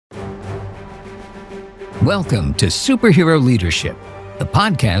Welcome to Superhero Leadership, the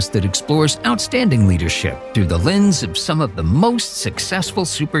podcast that explores outstanding leadership through the lens of some of the most successful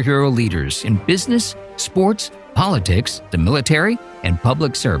superhero leaders in business, sports, politics, the military, and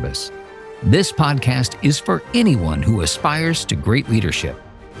public service. This podcast is for anyone who aspires to great leadership.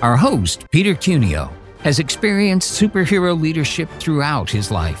 Our host, Peter Cuneo, has experienced superhero leadership throughout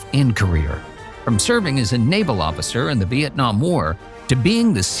his life and career, from serving as a naval officer in the Vietnam War to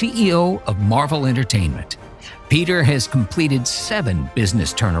being the CEO of Marvel Entertainment. Peter has completed 7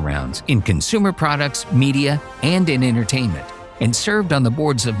 business turnarounds in consumer products, media, and in entertainment, and served on the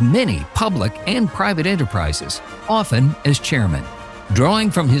boards of many public and private enterprises, often as chairman. Drawing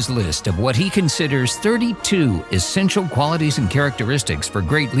from his list of what he considers 32 essential qualities and characteristics for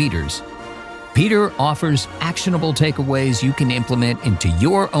great leaders, Peter offers actionable takeaways you can implement into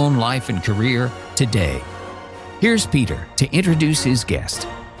your own life and career today. Here's Peter to introduce his guest.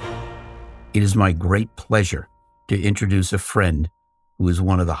 It is my great pleasure to introduce a friend who is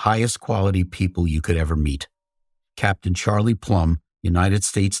one of the highest quality people you could ever meet. Captain Charlie Plumb, United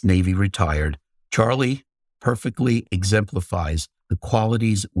States Navy retired. Charlie perfectly exemplifies the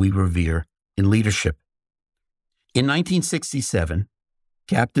qualities we revere in leadership. In 1967,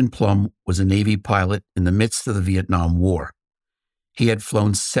 Captain Plumb was a Navy pilot in the midst of the Vietnam War. He had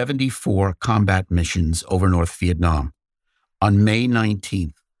flown 74 combat missions over North Vietnam. On May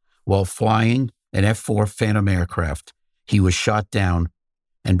 19th, while flying an F-4 Phantom aircraft, he was shot down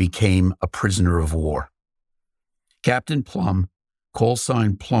and became a prisoner of war. Captain Plumb, call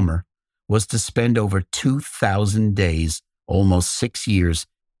sign Plumber, was to spend over 2,000 days, almost 6 years,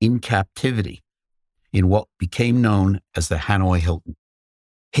 in captivity in what became known as the Hanoi Hilton.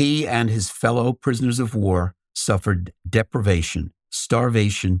 He and his fellow prisoners of war suffered deprivation,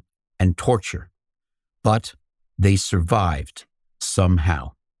 starvation, and torture, but they survived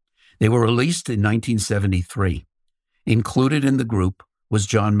somehow. They were released in 1973. Included in the group was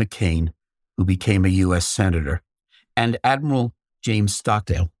John McCain, who became a U.S. Senator, and Admiral James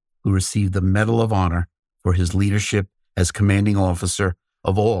Stockdale, who received the Medal of Honor for his leadership as commanding officer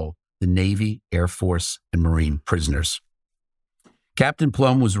of all the Navy, Air Force, and Marine prisoners. Captain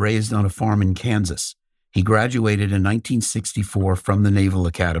Plumb was raised on a farm in Kansas. He graduated in 1964 from the Naval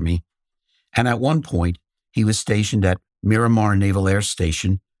Academy, and at one point, he was stationed at Miramar Naval Air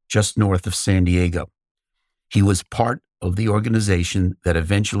Station, just north of San Diego. He was part of the organization that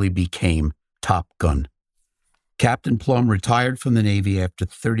eventually became Top Gun. Captain Plumb retired from the Navy after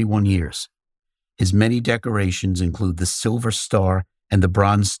 31 years. His many decorations include the Silver Star and the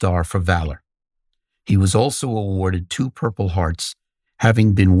Bronze Star for Valor. He was also awarded 2 Purple Hearts,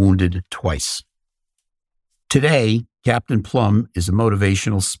 having been wounded twice. Today, Captain Plumb is a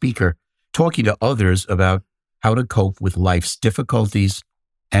motivational speaker talking to others about how to cope with life's difficulties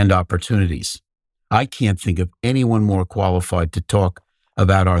and opportunities. I can't think of anyone more qualified to talk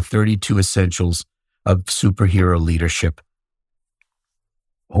about our 32 essentials of superhero leadership.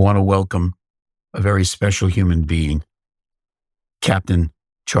 I want to welcome a very special human being, Captain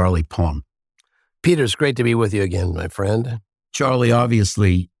Charlie Plumb. Peter, it's great to be with you again, my friend. Charlie,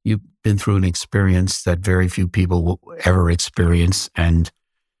 obviously, you've been through an experience that very few people will ever experience, and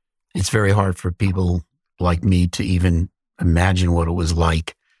it's very hard for people like me to even imagine what it was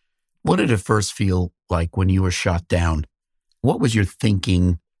like. What did it first feel like when you were shot down? What was your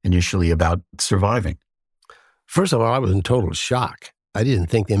thinking initially about surviving? First of all, I was in total shock. I didn't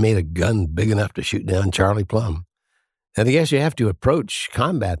think they made a gun big enough to shoot down Charlie Plumb. And I guess you have to approach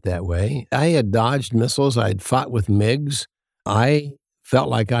combat that way. I had dodged missiles. I had fought with MiGs. I felt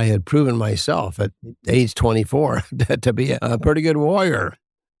like I had proven myself at age 24 to be a pretty good warrior.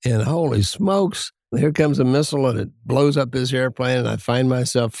 And holy smokes, here comes a missile and it blows up this airplane, and I find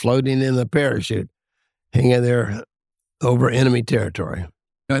myself floating in the parachute, hanging there over enemy territory.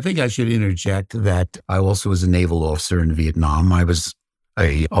 I think I should interject that I also was a naval officer in Vietnam. I was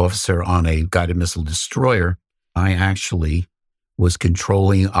an officer on a guided missile destroyer. I actually was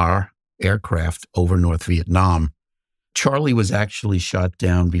controlling our aircraft over North Vietnam. Charlie was actually shot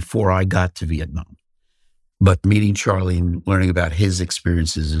down before I got to Vietnam. But meeting Charlie and learning about his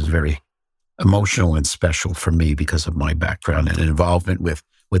experiences is very emotional and special for me because of my background and involvement with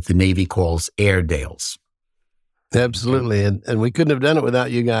what the Navy calls Airedales. Absolutely. And we couldn't have done it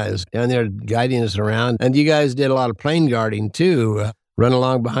without you guys down there guiding us around. And you guys did a lot of plane guarding too, run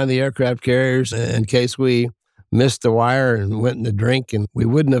along behind the aircraft carriers in case we missed the wire and went in the drink, and we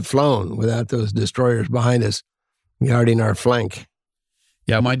wouldn't have flown without those destroyers behind us guarding our flank.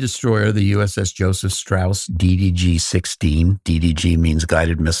 Yeah, my destroyer, the USS Joseph Strauss DDG-16, DDG means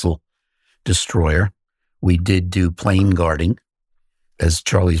guided missile destroyer. We did do plane guarding. as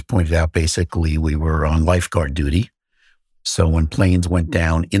Charlie's pointed out, basically we were on lifeguard duty. So when planes went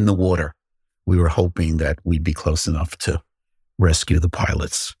down in the water, we were hoping that we'd be close enough to rescue the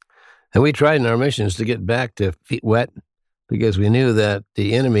pilots. And we tried in our missions to get back to feet wet because we knew that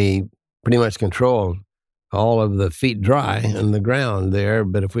the enemy pretty much controlled all of the feet dry on the ground there.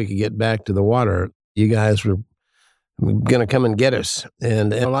 But if we could get back to the water, you guys were going to come and get us.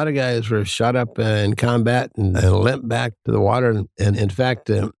 And a lot of guys were shot up in combat and limped back to the water. And in fact,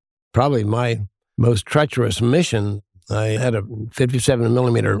 probably my most treacherous mission, I had a 57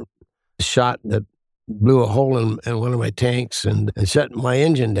 millimeter shot that blew a hole in one of my tanks and shut my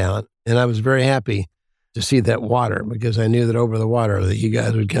engine down. And I was very happy to see that water because I knew that over the water that you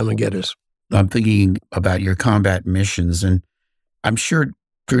guys would come and get us. I'm thinking about your combat missions, and I'm sure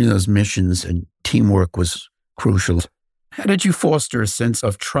during those missions and teamwork was crucial. How did you foster a sense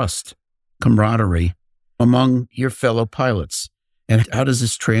of trust, camaraderie among your fellow pilots? And how does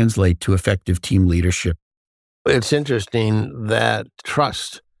this translate to effective team leadership? It's interesting that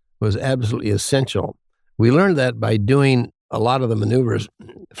trust was absolutely essential. We learned that by doing a lot of the maneuvers,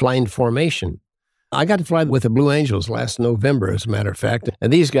 flying formation. I got to fly with the Blue Angels last November, as a matter of fact,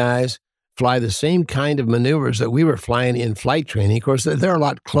 and these guys fly the same kind of maneuvers that we were flying in flight training. Of course, they're a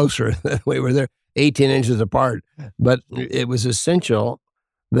lot closer than we were. They're 18 inches apart, but it was essential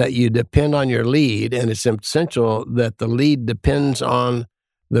that you depend on your lead, and it's essential that the lead depends on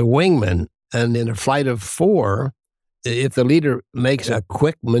the wingman. And in a flight of 4, if the leader makes a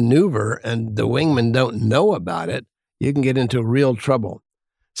quick maneuver and the wingmen don't know about it, you can get into real trouble.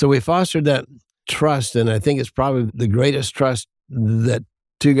 So we fostered that trust, and I think it's probably the greatest trust that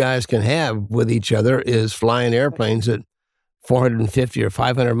two guys can have with each other is flying airplanes at 450 or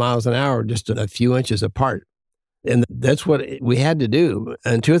 500 miles an hour, just a few inches apart. And that's what we had to do.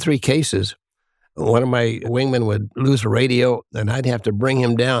 In 2 or 3 cases, one of my wingmen would lose a radio, and I'd have to bring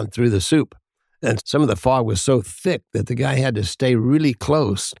him down through the soup. And some of the fog was so thick that the guy had to stay really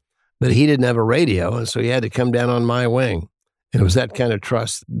close, but he didn't have a radio, and so he had to come down on my wing. And it was that kind of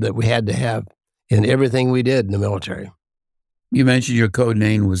trust that we had to have in everything we did in the military. You mentioned your code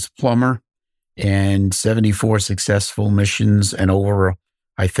name was Plumber, and 74 successful missions and over,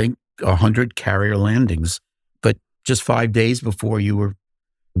 I think, 100 carrier landings. But just 5 days before you were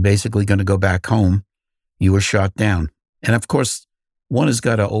basically going to go back home, you were shot down. And of course, one has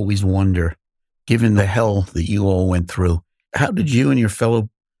got to always wonder, given the hell that you all went through, how did you and your fellow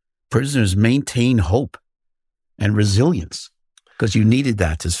prisoners maintain hope and resilience? Because you needed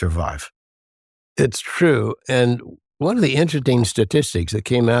that to survive. It's true. And one of the interesting statistics that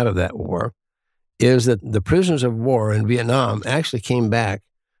came out of that war is that the prisoners of war in Vietnam actually came back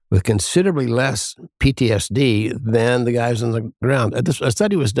with considerably less PTSD than the guys on the ground. A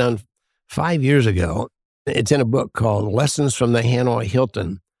study was done 5 years ago. It's in a book called Lessons from the Hanoi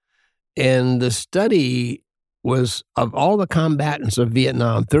Hilton. And the study was, of all the combatants of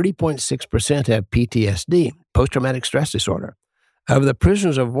Vietnam, 30.6% have PTSD, post-traumatic stress disorder. Of the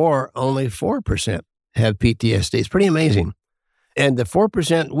prisoners of war, only 4% have PTSD. It's pretty amazing. And the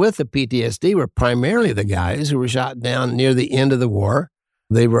 4% with the PTSD were primarily the guys who were shot down near the end of the war.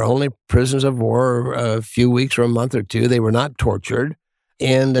 They were only prisoners of war a few weeks or a month or 2. They were not tortured.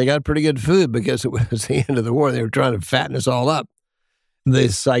 And they got pretty good food because it was the end of the war. They were trying to fatten us all up. The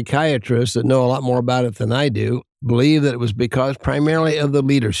psychiatrists that know a lot more about it than I do believe that it was because primarily of the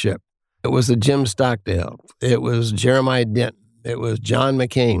leadership. It was the Jim Stockdale. It was Jeremiah Denton. It was John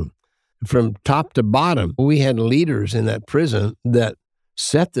McCain. From top to bottom, we had leaders in that prison that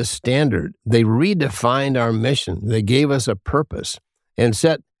set the standard. They redefined our mission. They gave us a purpose and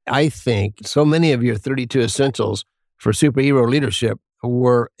set, I think, so many of your 32 essentials for superhero leadership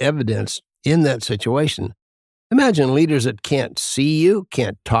were evidenced in that situation. Imagine leaders that can't see you,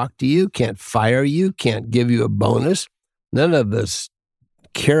 can't talk to you, can't fire you, can't give you a bonus. None of this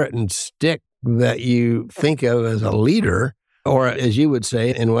carrot and stick that you think of as a leader, or as you would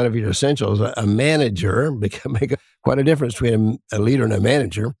say in one of your essentials, a manager, make quite a difference between a leader and a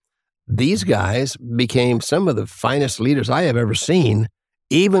manager. These guys became some of the finest leaders I have ever seen,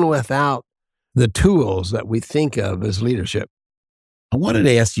 even without the tools that we think of as leadership. I wanted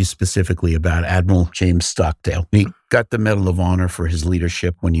to ask you specifically about Admiral James Stockdale. He got the Medal of Honor for his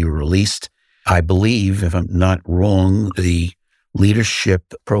leadership when you were released. I believe, if I'm not wrong, the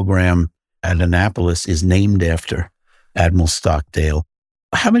leadership program at Annapolis is named after Admiral Stockdale.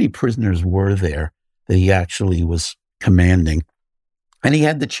 How many prisoners were there that he actually was commanding? And he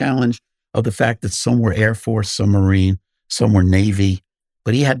had the challenge of the fact that some were Air Force, some Marine, some were Navy,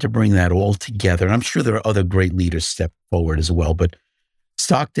 but he had to bring that all together. And I'm sure there are other great leaders step forward as well, but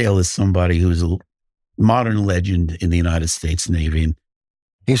Stockdale is somebody who's a modern legend in the United States Navy. And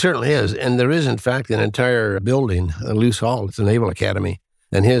He certainly is. And there is, in fact, an entire building, a loose hall. It's a Naval Academy.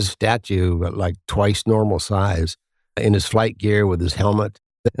 And his statue, like twice normal size, in his flight gear with his helmet.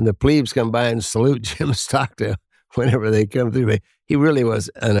 And the plebes come by and salute Jim Stockdale whenever they come through. He really was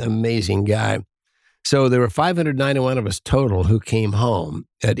an amazing guy. So there were 591 of us total who came home.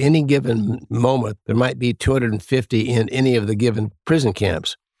 At any given moment, there might be 250 in any of the given prison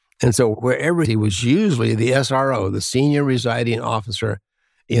camps. And so wherever he was usually the SRO, the senior residing officer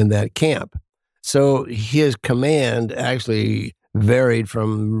in that camp. So his command actually varied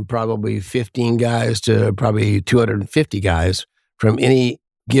from probably 15 guys to probably 250 guys from any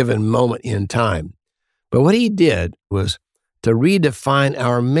given moment in time. But what he did was to redefine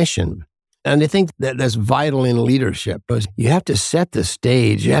our mission. And I think that that's vital in leadership, because you have to set the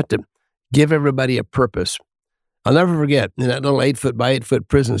stage. You have to give everybody a purpose. I'll never forget in that little 8-foot by 8-foot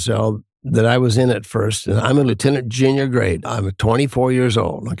prison cell that I was in at first, and I'm a lieutenant junior grade. I'm 24 years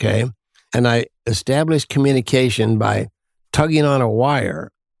old, okay? And I established communication by tugging on a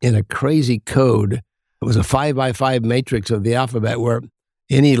wire in a crazy code. It was a 5x5 matrix of the alphabet where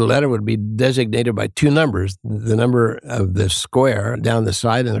any letter would be designated by two numbers, the number of the square down the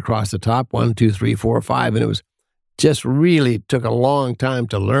side and across the top, 1, 2, 3, 4, 5. And it was just really took a long time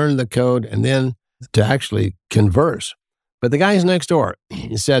to learn the code and then to actually converse. But the guys next door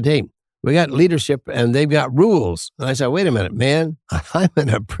said, hey, we got leadership and they've got rules. And I said, wait a minute, man, I'm in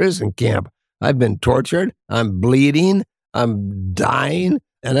a prison camp. I've been tortured. I'm bleeding. I'm dying.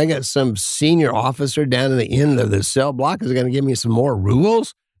 And I got some senior officer down in the end of the cell block is going to give me some more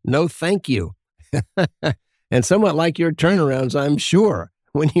rules? No, thank you. And somewhat like your turnarounds, I'm sure,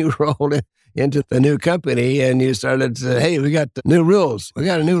 when you rolled into the new company and you started to say, hey, we got the new rules. We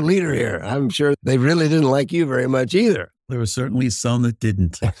got a new leader here. I'm sure they really didn't like you very much either. There were certainly some that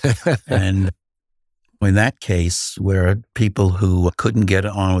didn't. And in that case, where people who couldn't get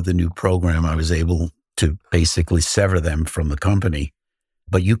on with the new program, I was able to basically sever them from the company.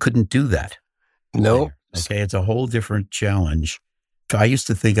 But you couldn't do that. No. Okay, it's a whole different challenge. I used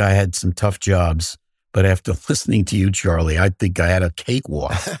to think I had some tough jobs, but after listening to you, Charlie, I think I had a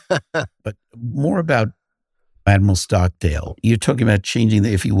cakewalk. But more about Admiral Stockdale. You're talking about changing,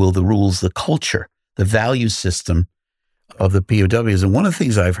 if you will, the rules, the culture, the value system of the POWs. And one of the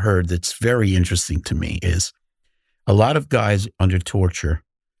things I've heard that's very interesting to me is a lot of guys under torture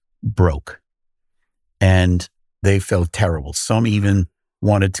broke and they felt terrible. Some even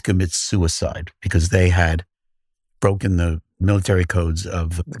wanted to commit suicide because they had broken the military codes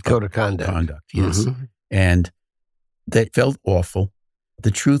of the code of conduct. Yes. Mm-hmm. And they felt awful. The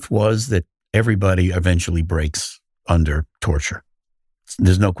truth was that everybody eventually breaks under torture.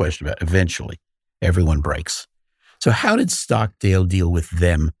 There's no question about it. Eventually, everyone breaks. So how did Stockdale deal with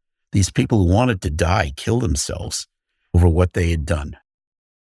them, these people who wanted to die, kill themselves over what they had done?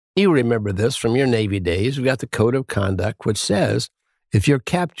 You remember this from your Navy days. We got the code of conduct, which says if you're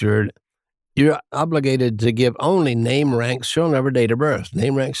captured, you're obligated to give only name, rank, serial number, date of birth.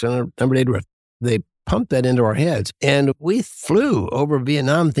 Name, rank, serial number, date of birth. They pumped that into our heads. And we flew over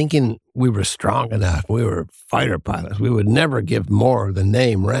Vietnam thinking we were strong enough. We were fighter pilots. We would never give more than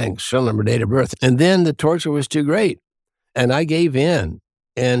name, rank, serial number, date of birth. And then the torture was too great. And I gave in.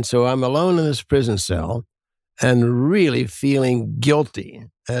 And so I'm alone in this prison cell and really feeling guilty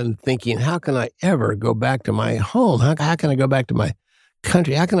and thinking, how can I ever go back to my home? How can I go back to my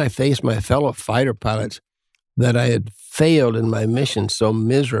country? How can I face my fellow fighter pilots that I had failed in my mission so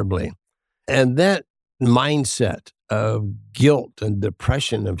miserably? And that mindset of guilt and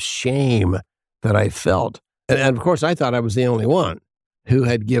depression, of shame that I felt. And of course, I thought I was the only one who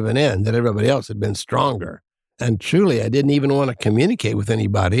had given in, that everybody else had been stronger. And truly, I didn't even want to communicate with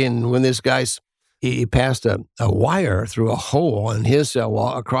anybody. And when this guy, he passed a wire through a hole in his cell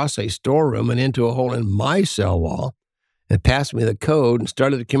wall across a storeroom and into a hole in my cell wall, and passed me the code and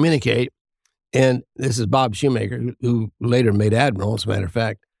started to communicate. And this is Bob Shoemaker, who later made Admiral, as a matter of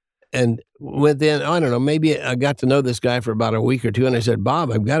fact. And within, I don't know, maybe I got to know this guy for about a week or two. And I said,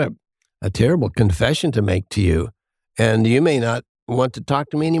 Bob, I've got a terrible confession to make to you. And you may not want to talk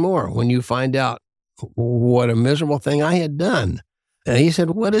to me anymore when you find out what a miserable thing I had done. And he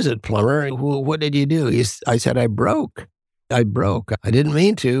said, what is it, Plumber? What did you do? I said, I broke. I didn't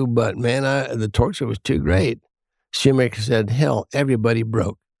mean to, but man, the torture was too great. Shoemaker said, hell, everybody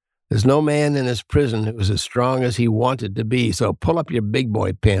broke. There's no man in this prison who was as strong as he wanted to be. So pull up your big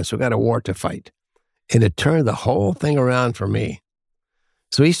boy pants. We've got a war to fight. And it turned the whole thing around for me.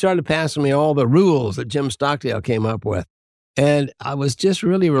 So he started passing me all the rules that Jim Stockdale came up with. And I was just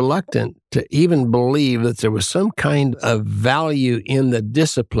really reluctant to even believe that there was some kind of value in the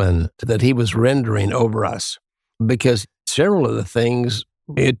discipline that he was rendering over us, because several of the things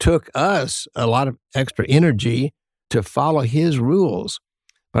It took us a lot of extra energy to follow his rules.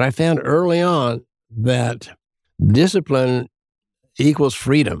 But I found early on that discipline equals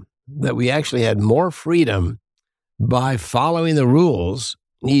freedom, that we actually had more freedom by following the rules.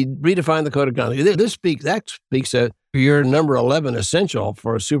 He redefined the code of conduct. That speaks to your number 11 essential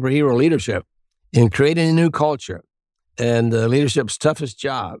for superhero leadership in creating a new culture and leadership's toughest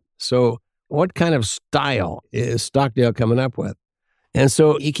job. So what kind of style is Stockdale coming up with? And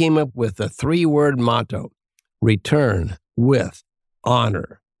so he came up with a 3-word motto: return with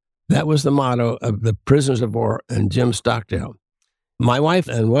honor. That was the motto of the Prisoners of War and Jim Stockdale. My wife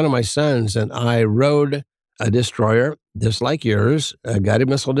and one of my sons and I rode a destroyer, just like yours, a guided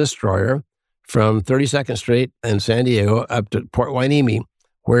missile destroyer, from 32nd Street in San Diego up to Port Hueneme,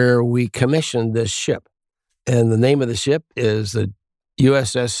 where we commissioned this ship. And the name of the ship is the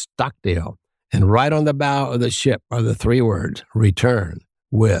USS Stockdale. And right on the bow of the ship are the 3 words: return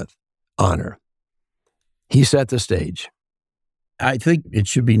with honor. He set the stage. I think it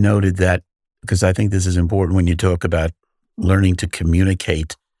should be noted that, because I think this is important when you talk about learning to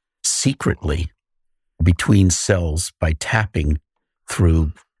communicate secretly between cells by tapping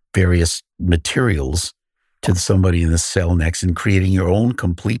through various materials to somebody in the cell next and creating your own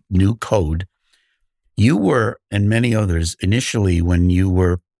complete new code. You were, and many others, initially when you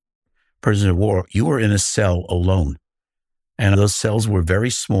were prisoner of war, you were in a cell alone. And those cells were very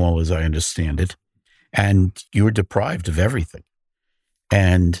small, as I understand it, and you were deprived of everything.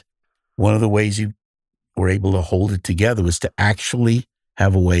 And one of the ways you were able to hold it together was to actually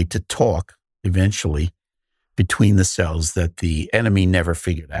have a way to talk eventually between the cells that the enemy never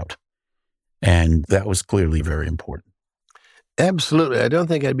figured out. And that was clearly very important. Absolutely. I don't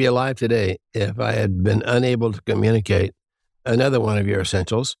think I'd be alive today if I had been unable to communicate. Another one of your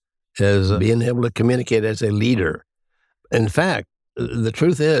essentials is being able to communicate as a leader. In fact, the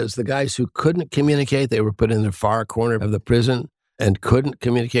truth is the guys who couldn't communicate, they were put in the far corner of the prison and couldn't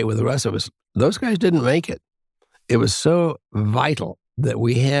communicate with the rest of us. Those guys didn't make it. It was so vital that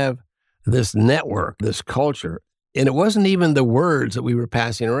we have this network, this culture. And it wasn't even the words that we were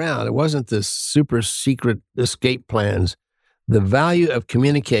passing around. It wasn't the super secret escape plans. The value of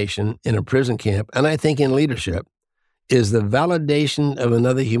communication in a prison camp, and I think in leadership, is the validation of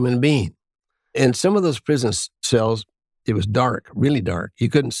another human being. In some of those prison cells, it was dark, really dark. You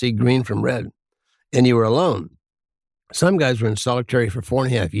couldn't see green from red, and you were alone. Some guys were in solitary for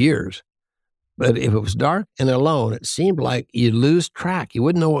 4.5 years. But if it was dark and alone, it seemed like you'd lose track. You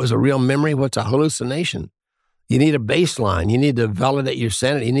wouldn't know what was a real memory, what's a hallucination. You need a baseline. You need to validate your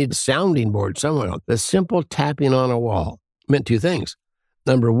sanity. You need a sounding board somewhere. The simple tapping on a wall meant 2 things.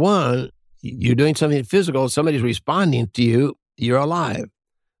 Number one, you're doing something physical. Somebody's responding to you. You're alive.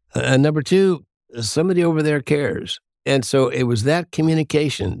 And number 2, somebody over there cares. And so it was that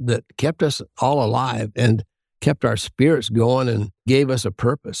communication that kept us all alive and kept our spirits going and gave us a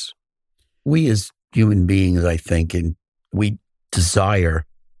purpose. We as human beings, I think, and we desire,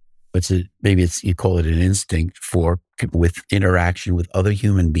 maybe you call it an instinct with interaction with other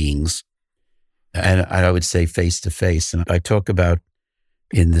human beings. And I would say face to face. And I talk about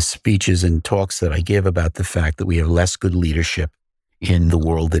in the speeches and talks that I give about the fact that we have less good leadership in the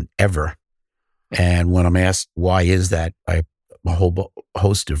world than ever. And when I'm asked, why is that? I have a whole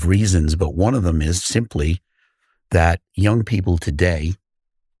host of reasons, but one of them is simply that young people today,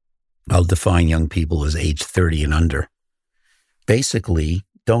 I'll define young people as age 30 and under, basically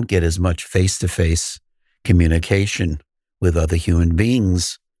don't get as much face-to-face communication with other human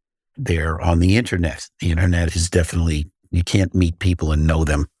beings. They're on the internet. The internet is definitely, you can't meet people and know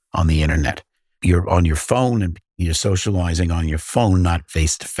them on the internet. You're on your phone and you're socializing on your phone, not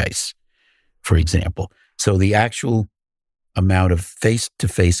face-to-face, for example. So the actual amount of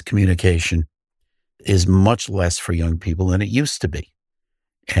face-to-face communication is much less for young people than it used to be.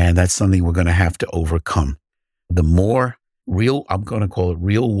 And that's something we're going to have to overcome. The more real, I'm going to call it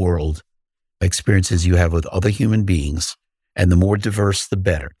real world experiences you have with other human beings, and the more diverse, the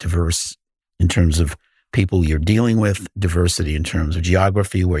better. Diverse in terms of people you're dealing with, diversity in terms of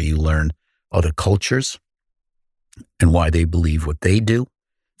geography, where you learn other cultures and why they believe what they do.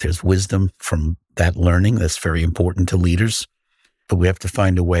 There's wisdom from that learning that's very important to leaders. But we have to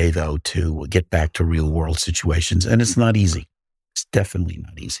find a way, though, to get back to real world situations. And it's not easy. It's definitely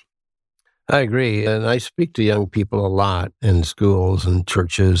not easy. I agree. And I speak to young people a lot in schools and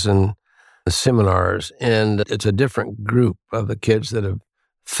churches and seminars. And it's a different group of the kids that have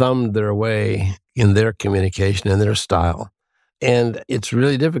thumbed their way in their communication and their style. And it's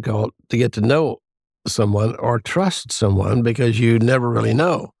really difficult to get to know someone or trust someone because you never really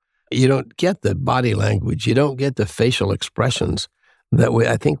know. You don't get the body language. You don't get the facial expressions. that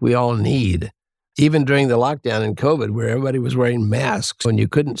I think we all need. Even during the lockdown in COVID, where everybody was wearing masks and you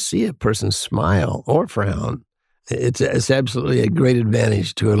couldn't see a person smile or frown, it's absolutely a great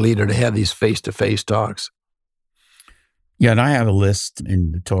advantage to a leader to have these face-to-face talks. Yeah, and I have a list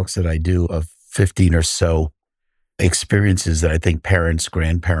in the talks that I do of 15 or so experiences that I think parents,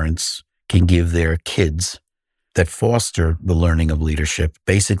 grandparents can give their kids that foster the learning of leadership,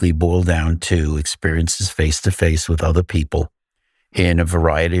 basically boil down to experiences face-to-face with other people in a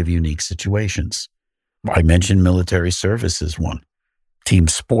variety of unique situations. I mentioned military service as one. Team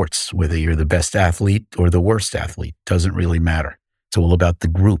sports, whether you're the best athlete or the worst athlete, doesn't really matter. It's all about the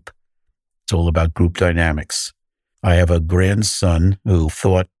group. It's all about group dynamics. I have a grandson who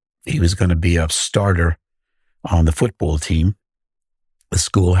thought he was going to be a starter on the football team. The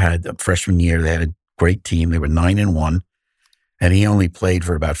school had a freshman year, they had a great team. They were 9-1, and he only played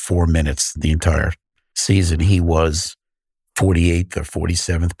for about 4 minutes the entire season. He was 48th or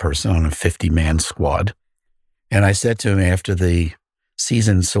 47th person on a 50-man squad. And I said to him after the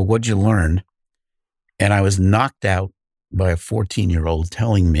season, "So what'd you learn?" And I was knocked out by a 14-year-old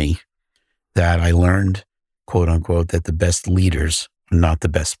telling me that I learned, quote unquote, that the best leaders are not the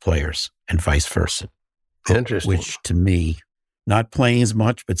best players and vice versa. Interesting. Which to me, not playing as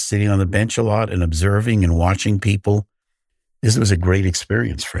much, but sitting on the bench a lot and observing and watching people, this was a great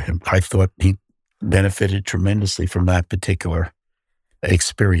experience for him. I thought he benefited tremendously from that particular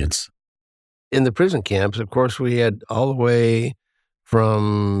experience. In the prison camps, of course, we had all the way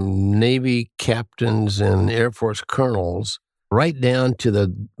from Navy captains and Air Force colonels right down to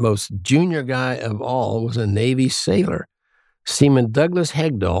the most junior guy of all was a Navy sailor. Seaman Douglas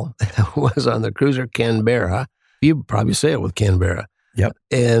Hegdahl was on the cruiser Canberra. You probably sailed with Canberra. Yep.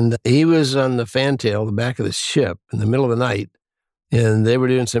 And he was on the fantail, the back of the ship, in the middle of the night, and they were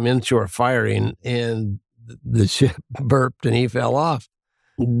doing some inshore firing, and the ship burped and he fell off.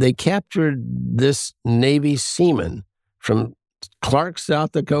 They captured this Navy seaman from Clark,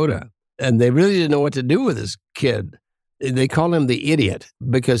 South Dakota, and they really didn't know what to do with this kid. They called him the idiot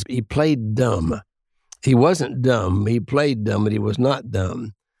because he played dumb. He wasn't dumb. He played dumb, but he was not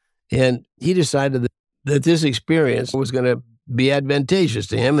dumb. And he decided that this experience was going to be advantageous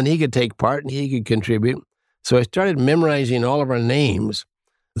to him and he could take part and he could contribute. So I started memorizing all of our names.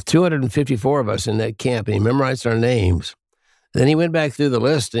 There's 254 of us in that camp, and he memorized our names. Then he went back through the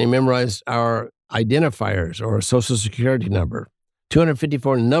list and he memorized our identifiers or social security number,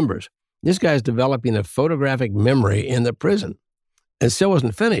 254 numbers. This guy's developing a photographic memory in the prison. And still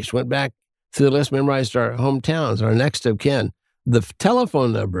wasn't finished. Went back through the list, memorized our hometowns, our next of kin, the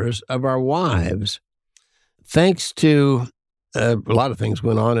telephone numbers of our wives. Thanks to a lot of things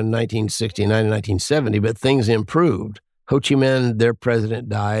went on in 1969 and 1970, but things improved. Ho Chi Minh, their president,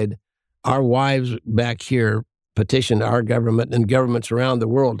 died. Our wives back here petitioned our government and governments around the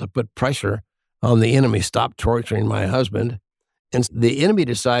world to put pressure on the enemy, stop torturing my husband. And the enemy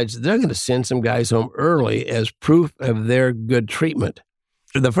decides they're going to send some guys home early as proof of their good treatment.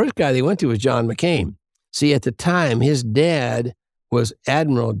 The first guy they went to was John McCain. See, at the time, his dad was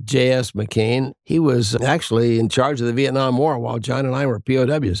Admiral J.S. McCain. He was actually in charge of the Vietnam War while John and I were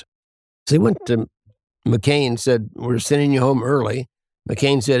POWs. So he went to McCain and said, "We're sending you home early."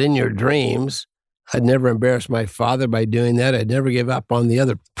 McCain said, "In your dreams, I'd never embarrass my father by doing that. I'd never give up on the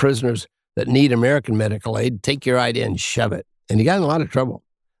other prisoners that need American medical aid. Take your idea and shove it." And he got in a lot of trouble.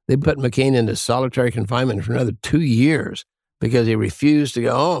 They put McCain into solitary confinement for another 2 years because he refused to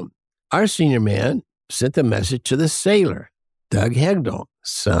go home. Our senior man sent the message to the sailor, Doug Hegdahl.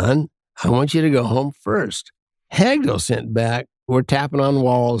 "Son, I want you to go home first." Hegdahl sent back, we're tapping on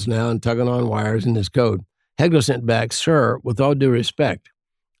walls now and tugging on wires in his code. Hegdahl sent back, "Sir, with all due respect,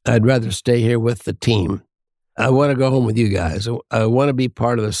 I'd rather stay here with the team. I want to go home with you guys. I want to be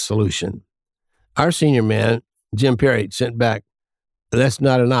part of the solution." Our senior man, Jim Perry, sent back, "That's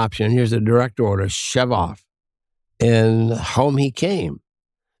not an option. Here's a direct order. Shove off." And home he came.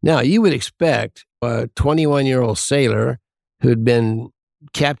 Now, you would expect a 21-year-old sailor who'd been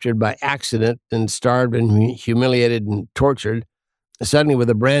captured by accident and starved and humiliated and tortured, suddenly with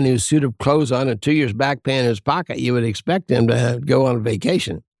a brand new suit of clothes on and 2 years back pay in his pocket, you would expect him to go on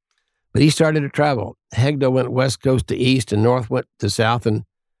vacation. But he started to travel. Hegdahl went west coast to east and north went to south and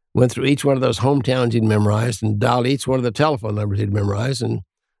went through each one of those hometowns he'd memorized and dialed each one of the telephone numbers he'd memorized and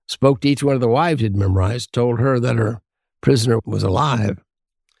spoke to each one of the wives he'd memorized, told her that her prisoner was alive.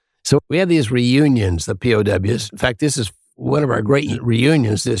 So we have these reunions, the POWs. In fact, this is one of our great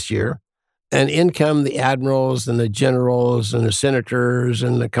reunions this year. And in come the admirals and the generals and the senators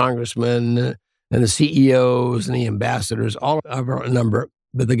and the congressmen and the CEOs and the ambassadors, all of our number.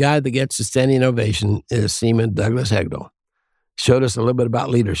 But the guy that gets the standing ovation is Seaman Douglas Hegdahl. showed us a little bit about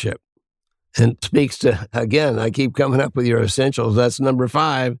leadership. And speaks to, again, I keep coming up with your essentials. That's number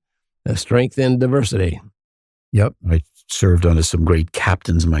 5, strength and diversity. Yep. I served under some great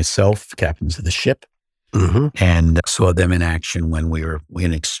captains myself, captains of the ship, and saw them in action when we were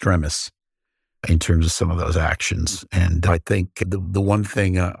in extremis in terms of some of those actions. And I think the one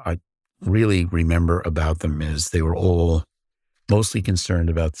thing I really remember about them is they were all mostly concerned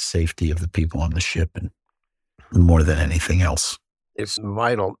about the safety of the people on the ship and more than anything else. It's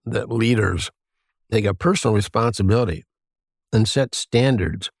vital that leaders take a personal responsibility and set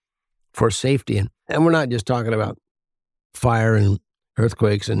standards for safety. And we're not just talking about fire and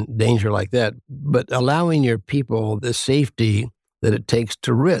earthquakes and danger like that, but allowing your people the safety that it takes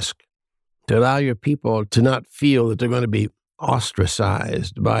to risk, to allow your people to not feel that they're going to be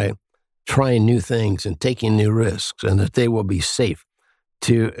ostracized by trying new things and taking new risks, and that they will be safe,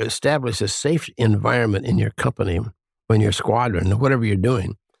 to establish a safe environment in your company, in your squadron, or whatever you're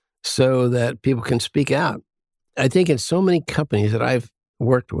doing, so that people can speak out. I think in so many companies that I've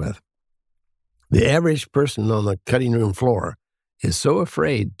worked with, the average person on the cutting room floor is so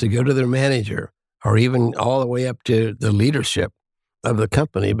afraid to go to their manager or even all the way up to the leadership of the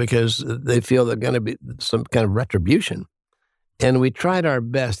company because they feel they're going to be some kind of retribution. And we tried our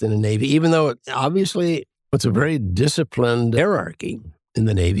best in the Navy, even though obviously it's a very disciplined hierarchy in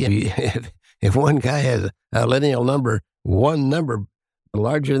the Navy. If one guy has a lineal number, one number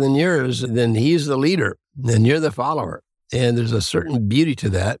larger than yours, then he's the leader, and you're the follower. And there's a certain beauty to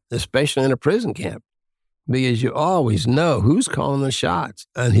that, especially in a prison camp, because you always know who's calling the shots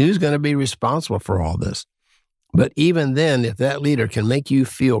and who's going to be responsible for all this. But even then, if that leader can make you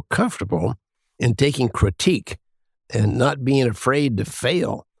feel comfortable in taking critique and not being afraid to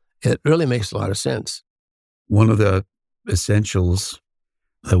fail, it really makes a lot of sense. One of the essentials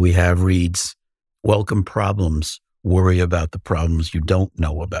that we have reads, welcome problems, worry about the problems you don't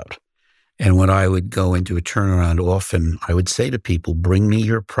know about. And when I would go into a turnaround, often I would say to people, bring me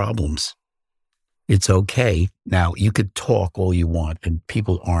your problems. It's okay. Now, you could talk all you want, and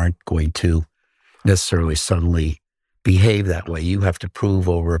people aren't going to necessarily suddenly behave that way. You have to prove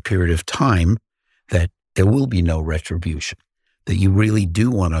over a period of time that there will be no retribution, that you really do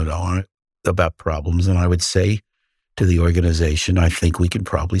want to know about problems. And I would say to the organization, I think we can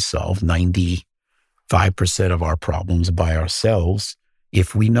probably solve 95% of our problems by ourselves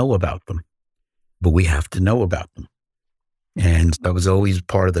if we know about them. But we have to know about them. And that was always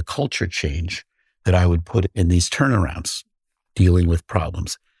part of the culture change that I would put in these turnarounds, dealing with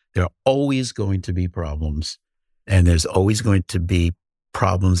problems. There are always going to be problems, and there's always going to be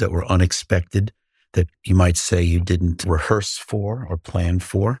problems that were unexpected, that you might say you didn't rehearse for or plan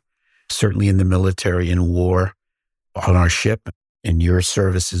for. Certainly in the military and war on our ship, in your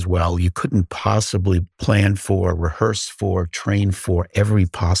service as well, you couldn't possibly plan for, rehearse for, train for every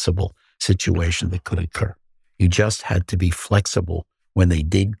possible situation that could occur. You just had to be flexible when they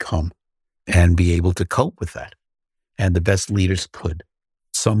did come and be able to cope with that. And the best leaders could.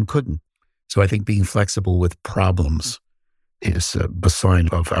 Some couldn't. So I think being flexible with problems is a sign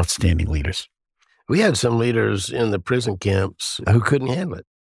of outstanding leaders. We had some leaders in the prison camps who couldn't handle it.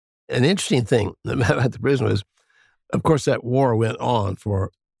 An interesting thing about the prison was, of course, that war went on for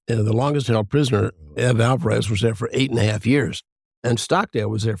the longest held prisoner, Ev Alvarez, was there for 8.5 years. And Stockdale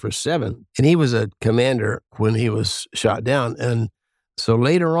was there for 7. And he was a commander when he was shot down. And so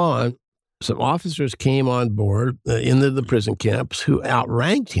later on, some officers came on board into the prison camps who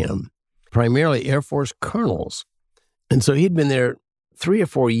outranked him, primarily Air Force colonels. And so he'd been there 3 or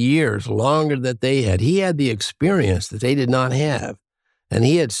 4 years longer than they had. He had the experience that they did not have. And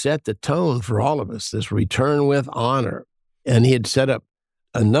he had set the tone for all of us, this return with honor. And he had set up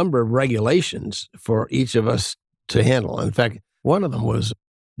a number of regulations for each of us to handle. In fact, one of them was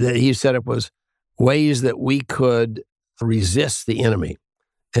that he set up was ways that we could resist the enemy.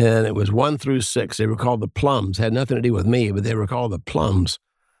 And it was 1 through 6. They were called the Plumbs. Had nothing to do with me, but they were called the Plumbs.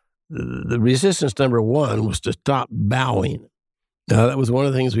 The resistance number 1 was to stop bowing. Now, that was one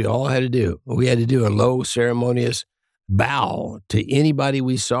of the things we all had to do. We had to do a low, ceremonious bow to anybody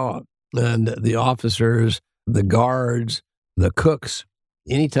we saw. And the officers, the guards, the cooks.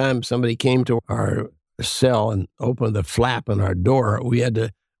 Anytime somebody came to our cell and opened the flap on our door, we had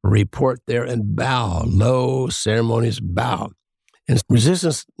to report there and bow, low, ceremonious bow. And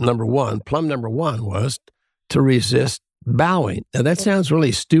resistance number 1, plumb number 1, was to resist bowing. Now, that sounds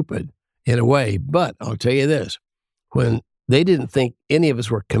really stupid in a way, but I'll tell you this. When they didn't think any of us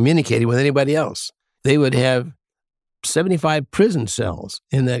were communicating with anybody else, they would have 75 prison cells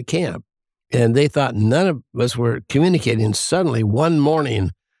in that camp, and they thought none of us were communicating. And suddenly, one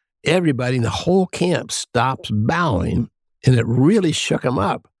morning, everybody in the whole camp stops bowing And it really shook them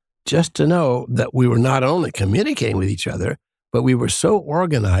up just to know that we were not only communicating with each other, but we were so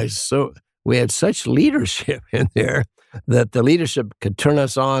organized. So we had such leadership in there that the leadership could turn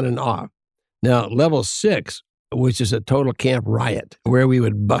us on and off. Now, level 6, which is a total camp riot, where we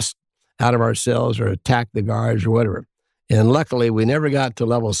would bust out of our cells or attack the guards or whatever. And luckily, we never got to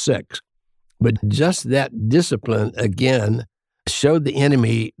level 6. But just that discipline, again, showed the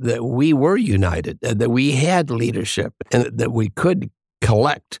enemy that we were united, that we had leadership, and that we could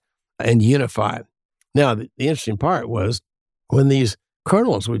collect and unify. Now, the interesting part was when these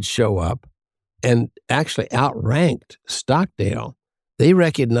colonels would show up and actually outranked Stockdale, they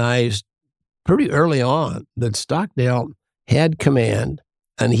recognized pretty early on that Stockdale had command,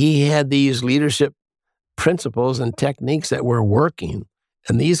 and he had these leadership principles and techniques that were working.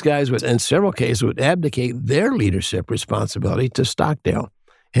 And these guys would, in several cases, would abdicate their leadership responsibility to Stockdale.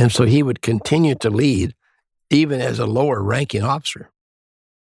 And so he would continue to lead even as a lower ranking officer.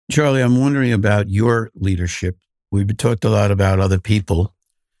 Charlie, I'm wondering about your leadership. We've talked a lot about other people,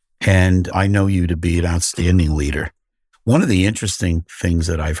 and I know you to be an outstanding leader. One of the interesting things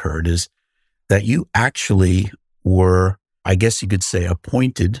that I've heard is that you actually were, I guess you could say,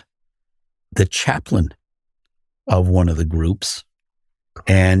 appointed the chaplain of one of the groups.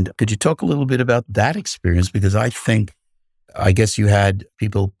 And could you talk a little bit about that experience? Because I guess you had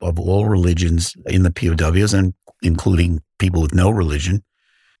people of all religions in the POWs, and including people with no religion.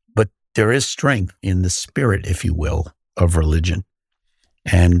 But there is strength in the spirit, if you will, of religion.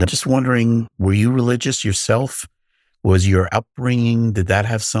 And I'm just wondering, were you religious yourself? Was your upbringing, did that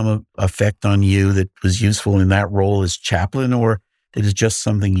have some effect on you that was useful in that role as chaplain, or is it just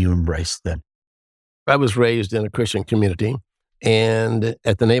something you embraced then? I was raised in a Christian community. And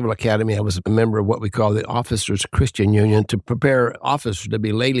at the Naval Academy, I was a member of what we call the Officers Christian Union to prepare officers to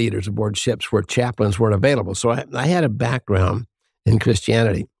be lay leaders aboard ships where chaplains weren't available. So I had a background in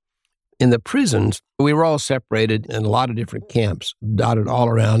Christianity. In the prisons, we were all separated in a lot of different camps, dotted all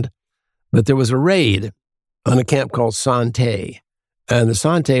around. But there was a raid on a camp called Sante. And the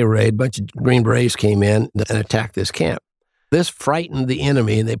Sante raid, a bunch of Green Berets came in and attacked this camp. This frightened the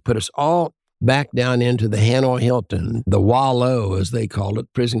enemy, and they put us all back down into the Hanoi Hilton, the Wallow, as they called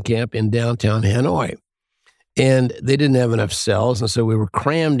it, prison camp in downtown Hanoi. And they didn't have enough cells, and so we were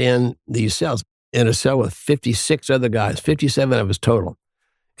crammed in these cells, in a cell with 56 other guys, 57 of us total,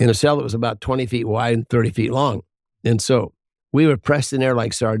 in a cell that was about 20 feet wide and 30 feet long. And so we were pressed in there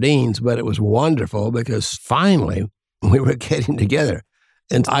like sardines, but it was wonderful because finally we were getting together.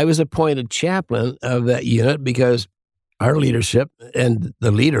 And I was appointed chaplain of that unit because our leadership and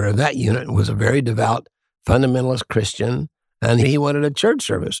the leader of that unit was a very devout fundamentalist Christian, and he wanted a church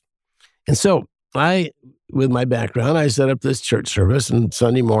service. And so with my background, I set up this church service on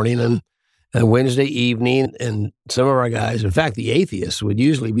Sunday morning and Wednesday evening, and some of our guys, in fact, the atheists would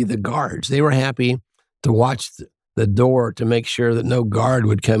usually be the guards. They were happy to watch the door to make sure that no guard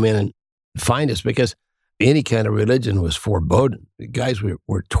would come in and find us, because any kind of religion was foreboding. The guys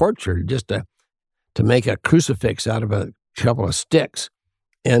were tortured just to make a crucifix out of a couple of sticks.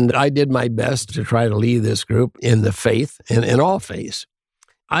 And I did my best to try to lead this group in the faith and in all faiths.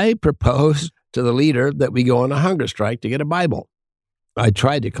 I proposed to the leader that we go on a hunger strike to get a Bible. I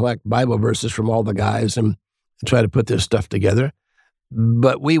tried to collect Bible verses from all the guys and try to put this stuff together,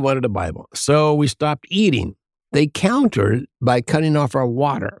 but we wanted a Bible. So we stopped eating. They countered by cutting off our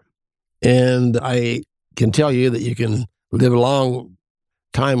water. And I can tell you that you can live a long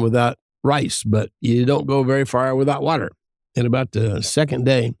time without rice, but you don't go very far without water. And about the second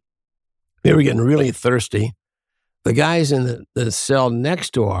day, they were getting really thirsty. The guys in the cell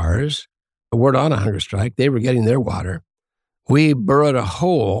next to ours weren't on a hunger strike. They were getting their water. We burrowed a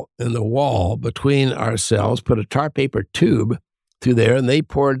hole in the wall between our cells, put a tar paper tube through there, and they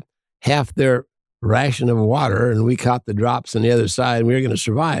poured half their ration of water, and we caught the drops on the other side, and we were going to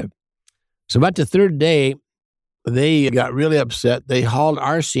survive. So about the third day, they got really upset. They hauled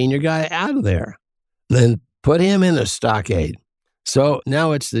our senior guy out of there, then put him in a stockade. So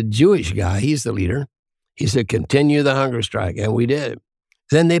now it's the Jewish guy. He's the leader. He said, continue the hunger strike. And we did.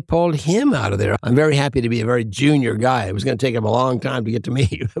 Then they pulled him out of there. I'm very happy to be a very junior guy. It was going to take him a long time to get to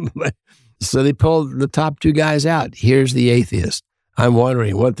me. So they pulled the top two guys out. Here's the atheist. I'm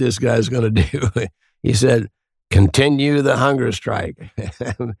wondering what this guy's going to do. He said, continue the hunger strike.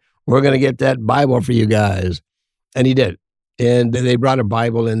 We're going to get that Bible for you guys. And he did. And they brought a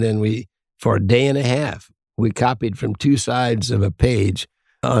Bible, and then for a day and a half, we copied from two sides of a page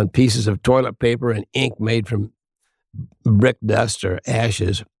on pieces of toilet paper and ink made from brick dust or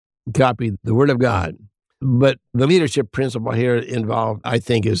ashes, copied the Word of God. But the leadership principle here involved, I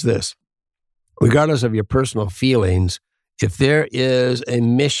think, is this. Regardless of your personal feelings, If there is a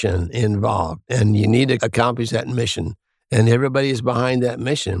mission involved and you need to accomplish that mission and everybody is behind that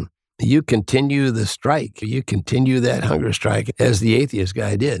mission, you continue the strike. You continue that hunger strike as the atheist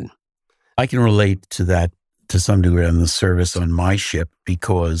guy did. I can relate to that to some degree on the service on my ship,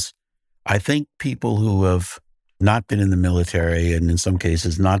 because I think people who have not been in the military and in some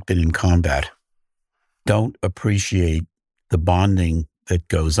cases not been in combat don't appreciate the bonding that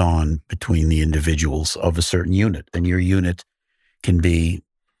goes on between the individuals of a certain unit. And your unit can be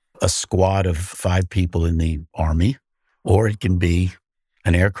a squad of 5 people in the Army, or it can be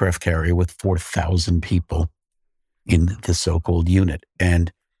an aircraft carrier with 4,000 people in the so-called unit.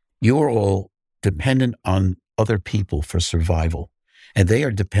 And you're all dependent on other people for survival, and they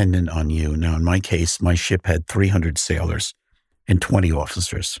are dependent on you. Now, in my case, my ship had 300 sailors and 20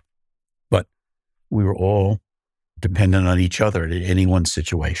 officers, but we were all dependent on each other in any one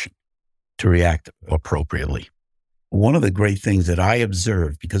situation to react appropriately. One of the great things that I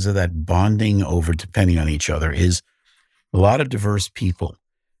observed because of that bonding over depending on each other is a lot of diverse people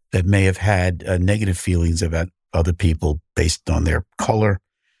that may have had negative feelings about other people based on their color,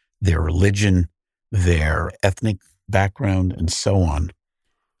 their religion, their ethnic background, and so on.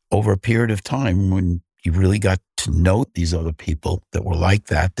 Over a period of time, when you really got to know these other people that were like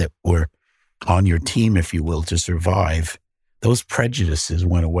that were on your team, if you will, to survive, those prejudices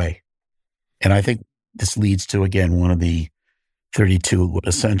went away. And I think this leads to, again, one of the 32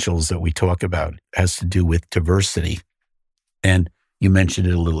 essentials that we talk about has to do with diversity. And you mentioned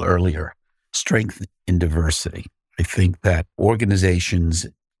it a little earlier, strength in diversity. I think that organizations,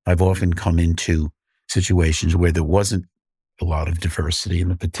 I've often come into situations where there wasn't a lot of diversity in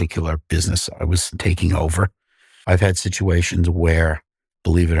the particular business I was taking over. I've had situations where,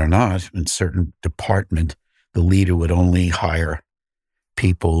 believe it or not, in a certain department, the leader would only hire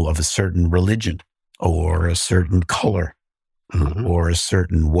people of a certain religion or a certain color or a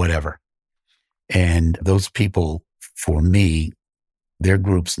certain whatever. And those people, for me, their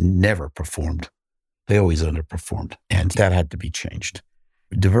groups never performed. They always underperformed. And that had to be changed.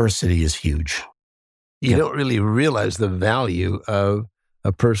 Diversity is huge. You don't really realize the value of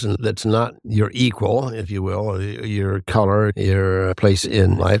a person that's not your equal, if you will, your color, your place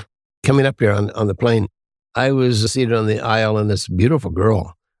in life. Coming up here on the plane, I was seated on the aisle and this beautiful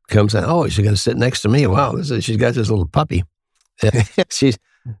girl comes in. Oh, she's going to sit next to me. Wow, she's got this little puppy. She's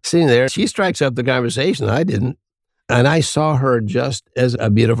sitting there. She strikes up the conversation. I didn't. And I saw her just as a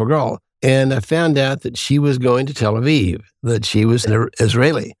beautiful girl. And I found out that she was going to Tel Aviv, that she was an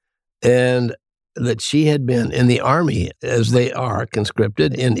Israeli, and that she had been in the army, as they are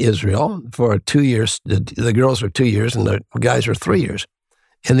conscripted in Israel for 2 years. The girls are 2 years and the guys are 3 years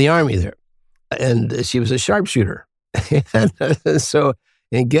in the army there. And she was a sharpshooter. And so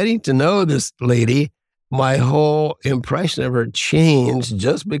in getting to know this lady, my whole impression of her changed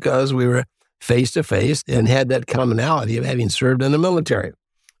just because we were face to face and had that commonality of having served in the military.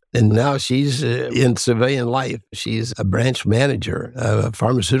 And now she's in civilian life. She's a branch manager of a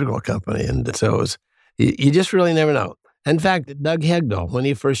pharmaceutical company. And so you just really never know. In fact, Doug Hegdahl, when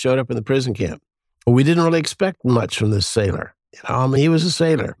he first showed up in the prison camp, we didn't really expect much from this sailor. He was a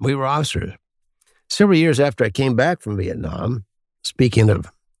sailor. We were officers. Several years after I came back from Vietnam, speaking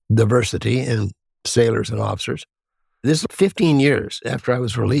of diversity and sailors and officers, this 15 years after I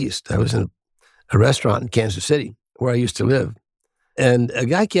was released, I was in a restaurant in Kansas City where I used to live. And a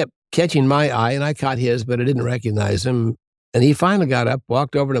guy kept catching my eye, and I caught his, but I didn't recognize him. And he finally got up,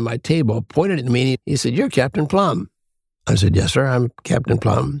 walked over to my table, pointed at me, and he said, "You're Captain Plumb." I said, "Yes, sir, I'm Captain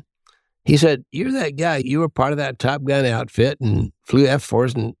Plumb." He said, "You're that guy. You were part of that Top Gun outfit and flew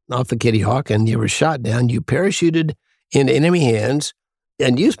F-4s and off the Kitty Hawk, and you were shot down. You parachuted into enemy hands,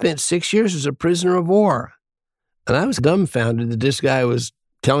 and you spent 6 years as a prisoner of war." And I was dumbfounded that this guy was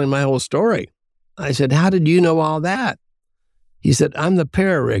telling my whole story. I said, "How did you know all that?" He said, "I'm the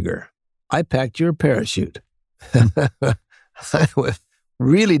para-rigger. I packed your parachute." I was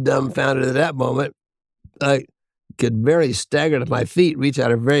really dumbfounded at that moment. I could barely stagger to my feet, reach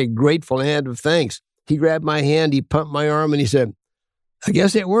out a very grateful hand of thanks. He grabbed my hand, he pumped my arm, and he said, "I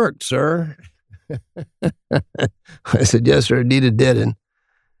guess it worked, sir." I said, "Yes, sir, indeed it did." And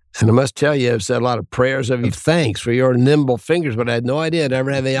I must tell you, I've said a lot of prayers of thanks for your nimble fingers, but I had no idea I'd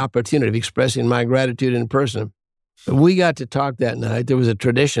ever have the opportunity of expressing my gratitude in person. We got to talk that night. There was a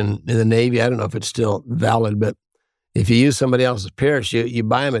tradition in the Navy. I don't know if it's still valid, but if you use somebody else's parachute, you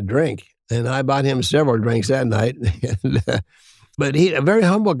buy him a drink. And I bought him several drinks that night. But he, a very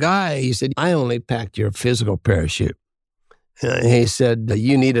humble guy, he said, "I only packed your physical parachute." He said,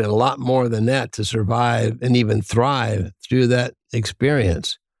 "You needed a lot more than that to survive and even thrive through that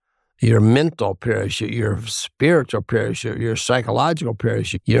experience. your mental parachute, your spiritual parachute, your psychological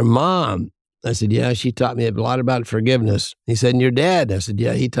parachute, your mom. I said, yeah, she taught me a lot about forgiveness. He said, and your dad? I said,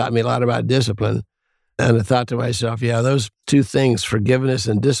 yeah, he taught me a lot about discipline. And I thought to myself, yeah, those two things, forgiveness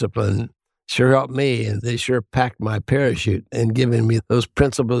and discipline, sure helped me. And they sure packed my parachute and given me those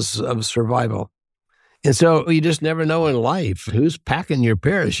principles of survival. And so you just never know in life who's packing your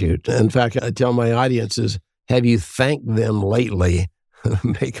parachute. In fact, I tell my audiences, have you thanked them lately?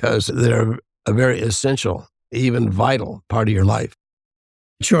 Because they're a very essential, even vital part of your life.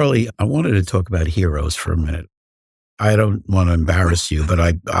 Charlie, I wanted to talk about heroes for a minute. I don't want to embarrass you, but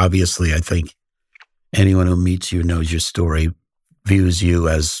I think anyone who meets you knows your story, views you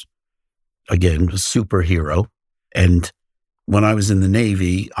as, again, a superhero. And when I was in the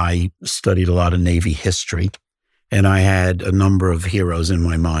Navy, I studied a lot of Navy history, and I had a number of heroes in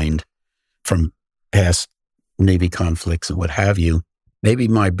my mind from past Navy conflicts and what have you. Maybe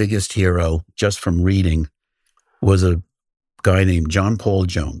my biggest hero, just from reading, was a guy named John Paul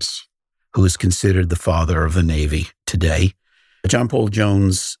Jones, who is considered the father of the Navy today. John Paul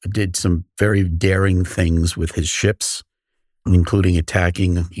Jones did some very daring things with his ships, including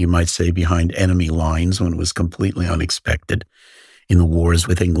attacking, you might say, behind enemy lines when it was completely unexpected in the wars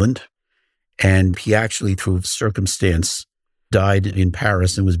with England. And he actually, through circumstance, died in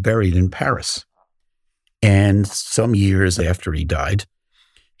Paris and was buried in Paris. And some years after he died,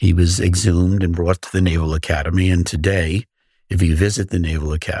 he was exhumed and brought to the Naval Academy. And today, if you visit the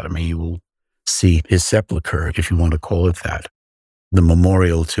Naval Academy, you will see his sepulcher, if you want to call it that, the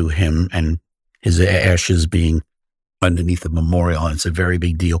memorial to him and his ashes being underneath the memorial. And it's a very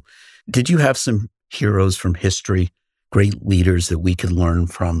big deal. Did you have some heroes from history, great leaders that we could learn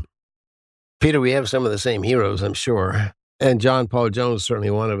from? Peter, we have some of the same heroes, I'm sure. And John Paul Jones is certainly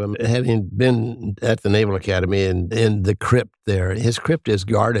one of them. Having been at the Naval Academy and in the crypt there, his crypt is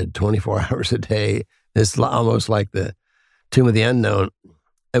guarded 24 hours a day. It's almost like the Tomb of the Unknown.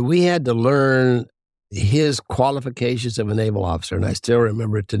 And we had to learn his qualifications of a naval officer, and I still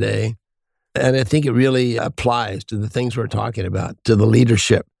remember it today. And I think it really applies to the things we're talking about, to the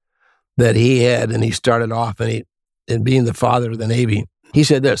leadership that he had. And he started off in being the father of the Navy. He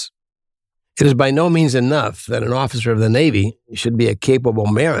said this: "It is by no means enough that an officer of the Navy should be a capable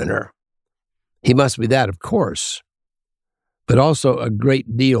mariner. He must be that, of course, but also a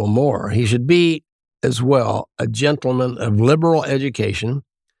great deal more. He should be, as well, a gentleman of liberal education,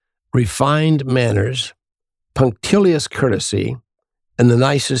 refined manners, punctilious courtesy, and the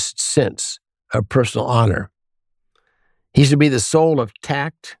nicest sense of personal honor. He should be the soul of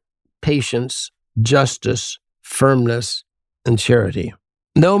tact, patience, justice, firmness, and charity.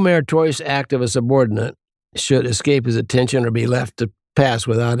 No meritorious act of a subordinate should escape his attention or be left to pass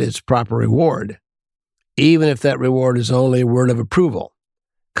without its proper reward, even if that reward is only a word of approval.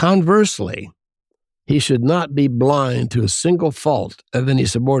 Conversely, he should not be blind to a single fault of any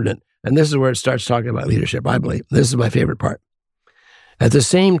subordinate." And this is where it starts talking about leadership, I believe. This is my favorite part. "At the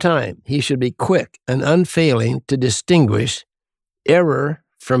same time, he should be quick and unfailing to distinguish error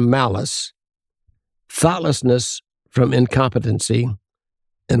from malice, thoughtlessness from incompetency,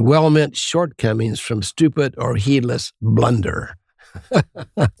 and well-meant shortcomings from stupid or heedless blunder."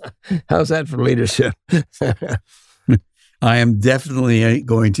 How's that for leadership? I am definitely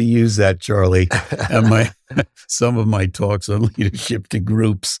going to use that, Charlie, at some of my talks on leadership to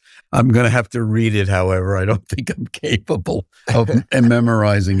groups. I'm going to have to read it, however. I don't think I'm capable of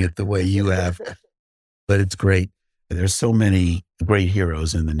memorizing it the way you have. But it's great. There's so many great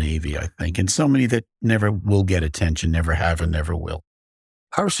heroes in the Navy, I think, and so many that never will get attention, never have, and never will.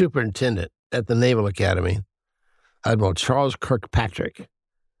 Our superintendent at the Naval Academy, Admiral Charles Kirkpatrick,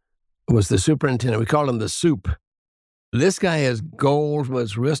 was the superintendent. We called him the Soup. This guy has gold from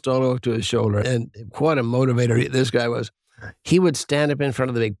his wrist all over to his shoulder, and what a motivator this guy was. He would stand up in front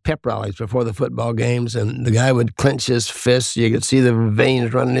of the big pep rallies before the football games, and the guy would clench his fists. You could see the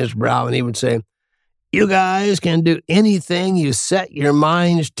veins running his brow, and he would say, "You guys can do anything you set your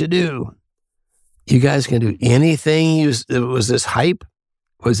minds to do." You guys can do anything. Was this hype?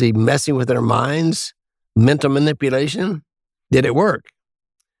 Was he messing with their minds? Mental manipulation? Did it work?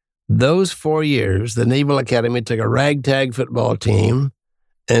 Those 4 years, the Naval Academy took a ragtag football team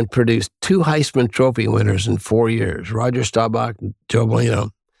and produced 2 Heisman Trophy winners in 4 years, Roger Staubach and Joe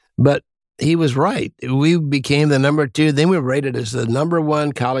Bellino. But he was right. We became the number 2. Then we were rated as the number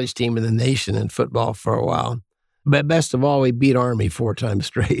 1 college team in the nation in football for a while. But best of all, we beat Army 4 times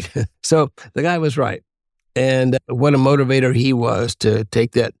straight. So the guy was right. And what a motivator he was to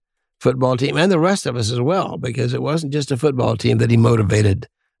take that football team and the rest of us as well, because it wasn't just a football team that he motivated.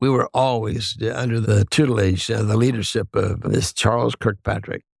 We were always under the tutelage, the leadership of this Charles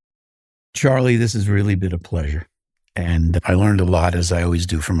Kirkpatrick. Charlie, this has really been a pleasure. And I learned a lot, as I always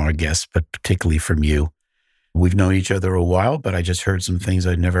do, from our guests, but particularly from you. We've known each other a while, but I just heard some things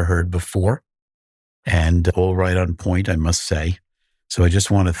I'd never heard before. And all right on point, I must say. So I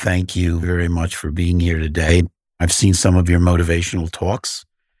just want to thank you very much for being here today. I've seen some of your motivational talks.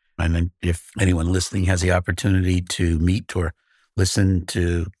 And then if anyone listening has the opportunity to meet or listen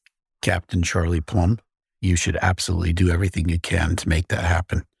to Captain Charlie Plumb, you should absolutely do everything you can to make that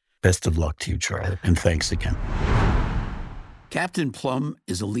happen. Best of luck to you, Charlie, and thanks again. Captain Plumb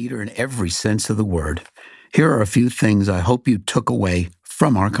is a leader in every sense of the word. Here are a few things I hope you took away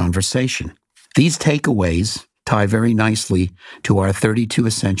from our conversation. These takeaways tie very nicely to our 32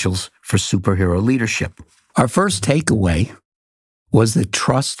 essentials for superhero leadership. Our first takeaway was that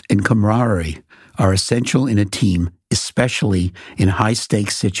trust and camaraderie are essential in a team, especially in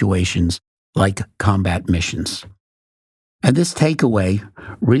high-stakes situations like combat missions. And this takeaway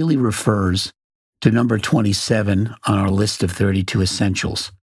really refers to number 27 on our list of 32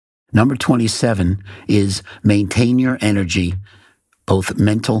 essentials. Number 27 is maintain your energy, both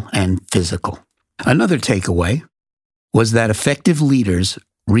mental and physical. Another takeaway was that effective leaders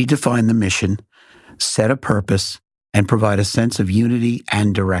redefine the mission, set a purpose, and provide a sense of unity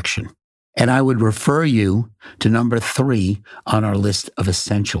and direction. And I would refer you to number 3 on our list of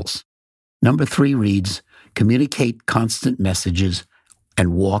essentials. Number 3 reads, communicate constant messages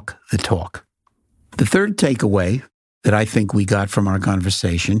and walk the talk. The third takeaway that I think we got from our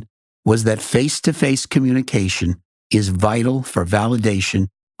conversation was that face-to-face communication is vital for validation,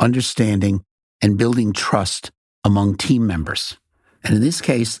 understanding, and building trust among team members. And in this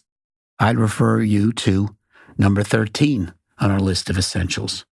case, I'd refer you to number 13 on our list of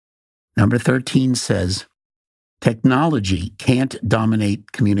essentials. Number 13 says, technology can't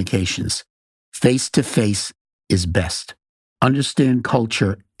dominate communications. Face-to-face is best. Understand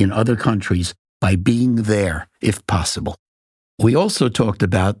culture in other countries by being there if possible. We also talked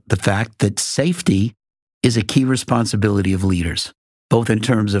about the fact that safety is a key responsibility of leaders, both in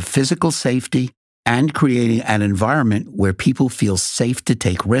terms of physical safety and creating an environment where people feel safe to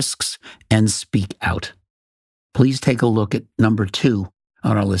take risks and speak out. Please take a look at number 2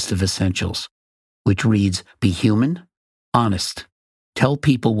 on our list of essentials, which reads, be human, honest, tell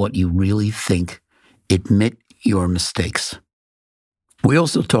people what you really think, admit your mistakes. We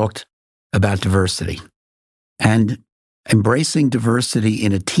also talked about diversity, and embracing diversity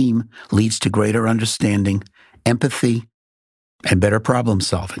in a team leads to greater understanding, empathy, and better problem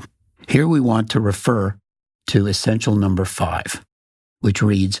solving. Here we want to refer to essential number 5, which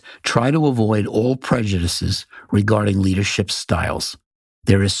reads, try to avoid all prejudices regarding leadership styles.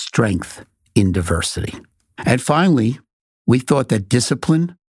 There is strength in diversity. And finally, we thought that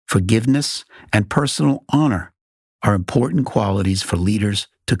discipline, forgiveness, and personal honor are important qualities for leaders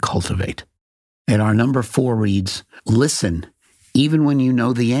to cultivate. And our number 4 reads, listen, even when you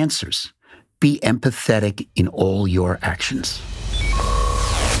know the answers. Be empathetic in all your actions.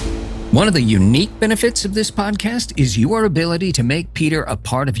 One of the unique benefits of this podcast is your ability to make Peter a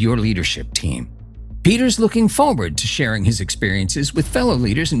part of your leadership team. Peter's looking forward to sharing his experiences with fellow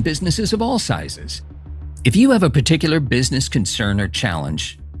leaders in businesses of all sizes. If you have a particular business concern or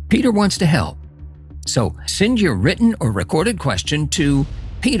challenge, Peter wants to help. So send your written or recorded question to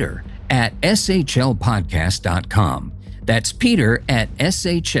peter@shlpodcast.com. That's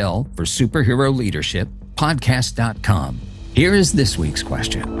peter@shl for superhero leadership podcast.com. Here is this week's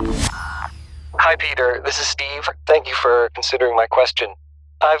question. Hi, Peter. This is Steve. Thank you for considering my question.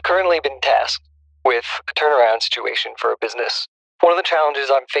 I've currently been tasked with a turnaround situation for a business. One of the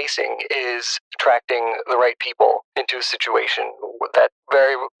challenges I'm facing is attracting the right people into a situation that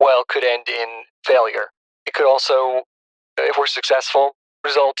very well could end in failure. It could also, if we're successful,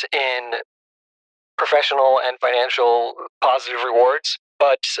 result in professional and financial positive rewards.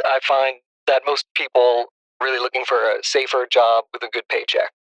 But I find that most people are really looking for a safer job with a good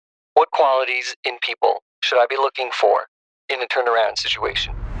paycheck. What qualities in people should I be looking for in a turnaround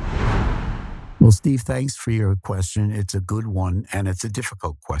situation? Well, Steve, thanks for your question. It's a good one, and it's a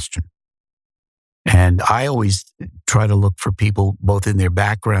difficult question. And I always try to look for people, both in their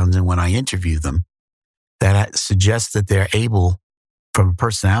backgrounds and when I interview them, that suggest that they're able, from a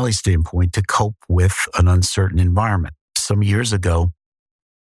personality standpoint, to cope with an uncertain environment. Some years ago,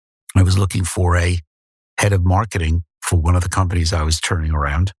 I was looking for a head of marketing for one of the companies I was turning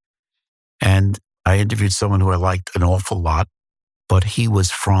around. And I interviewed someone who I liked an awful lot, but he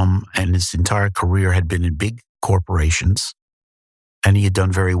was from, and his entire career had been in big corporations, and he had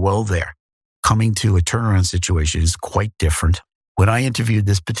done very well there. Coming to a turnaround situation is quite different. When I interviewed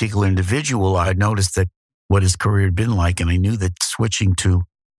this particular individual, I noticed that what his career had been like, and I knew that switching to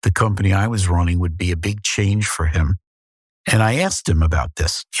the company I was running would be a big change for him. And I asked him about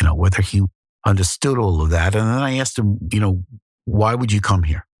this, whether he understood all of that. And then I asked him, why would you come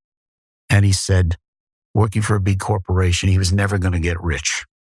here? And he said, working for a big corporation, he was never going to get rich,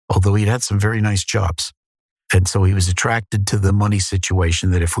 although he'd had some very nice jobs. And so he was attracted to the money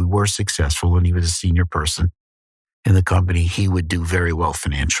situation, that if we were successful and he was a senior person in the company, he would do very well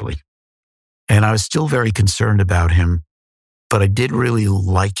financially. And I was still very concerned about him, but I did really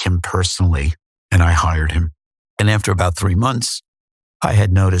like him personally, and I hired him. And after about 3 months, I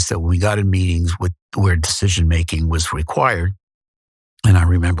had noticed that when we got in meetings where decision-making was required, and I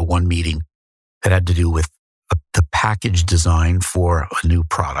remember one meeting that had to do with the package design for a new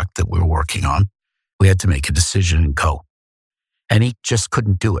product that we were working on, we had to make a decision and go. And he just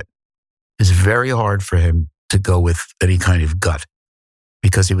couldn't do it. It's very hard for him to go with any kind of gut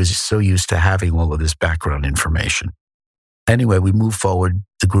because he was just so used to having all of this background information. Anyway, we moved forward.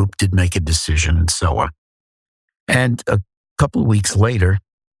 The group did make a decision and so on. And a couple of weeks later,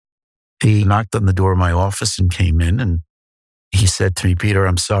 he knocked on the door of my office and came in and he said to me, Peter,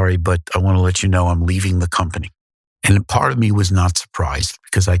 I'm sorry, but I want to let you know I'm leaving the company. And part of me was not surprised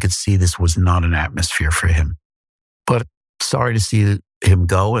because I could see this was not an atmosphere for him. But sorry to see him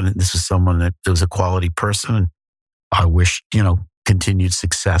go. And this was someone that was a quality person. And I wished, continued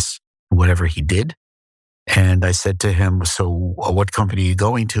success, whatever he did. And I said to him, so what company are you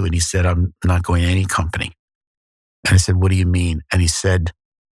going to? And he said, I'm not going to any company. And I said, what do you mean? And he said,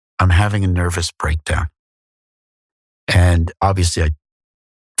 I'm having a nervous breakdown. And obviously I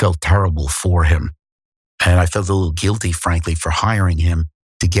felt terrible for him. And I felt a little guilty, frankly, for hiring him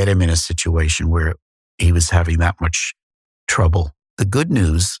to get him in a situation where he was having that much trouble. The good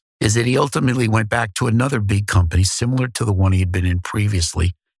news is that he ultimately went back to another big company similar to the one he had been in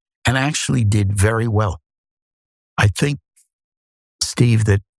previously and actually did very well. I think, Steve,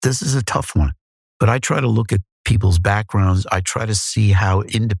 that this is a tough one, but I try to look at people's backgrounds. I try to see how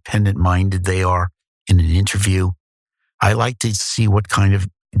independent-minded they are in an interview. I like to see what kind of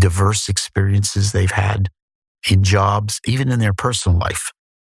diverse experiences they've had in jobs, even in their personal life.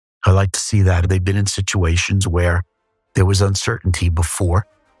 I like to see that they've been in situations where there was uncertainty before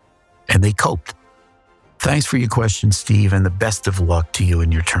and they coped. Thanks for your question, Steve, and the best of luck to you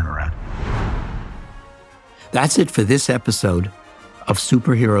in your turnaround. That's it for this episode of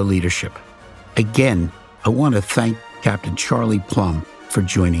Superhero Leadership. Again, I want to thank Captain Charlie Plumb for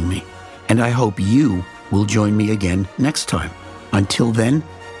joining me, and I hope you will join me again next time. Until then,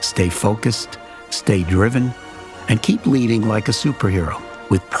 stay focused, stay driven, and keep leading like a superhero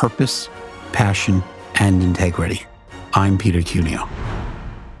with purpose, passion, and integrity. I'm Peter Cuneo.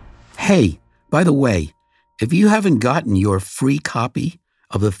 Hey, by the way, if you haven't gotten your free copy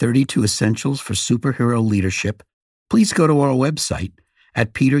of the 32 Essentials for Superhero Leadership, please go to our website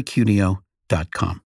at petercuneo.com.